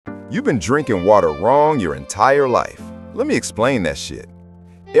You've been drinking water wrong your entire life. Let me explain that shit.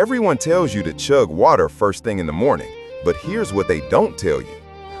 Everyone tells you to chug water first thing in the morning, but here's what they don't tell you.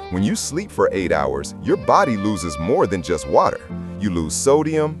 When you sleep for 8 hours, your body loses more than just water. You lose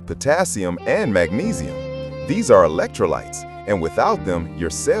sodium, potassium, and magnesium. These are electrolytes, and without them, your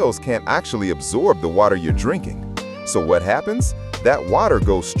cells can't actually absorb the water you're drinking. So what happens? That water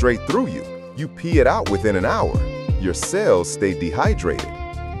goes straight through you. You pee it out within an hour. Your cells stay dehydrated.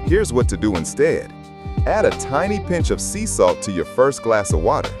 Here's what to do instead. Add a tiny pinch of sea salt to your first glass of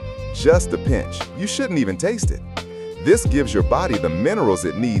water. Just a pinch. You shouldn't even taste it. This gives your body the minerals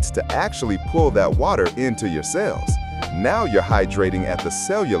it needs to actually pull that water into your cells. Now you're hydrating at the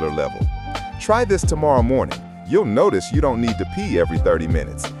cellular level. Try this tomorrow morning. You'll notice you don't need to pee every 30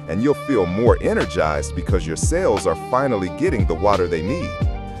 minutes, and you'll feel more energized because your cells are finally getting the water they need.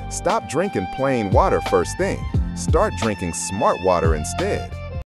 Stop drinking plain water first thing. Start drinking smart water instead.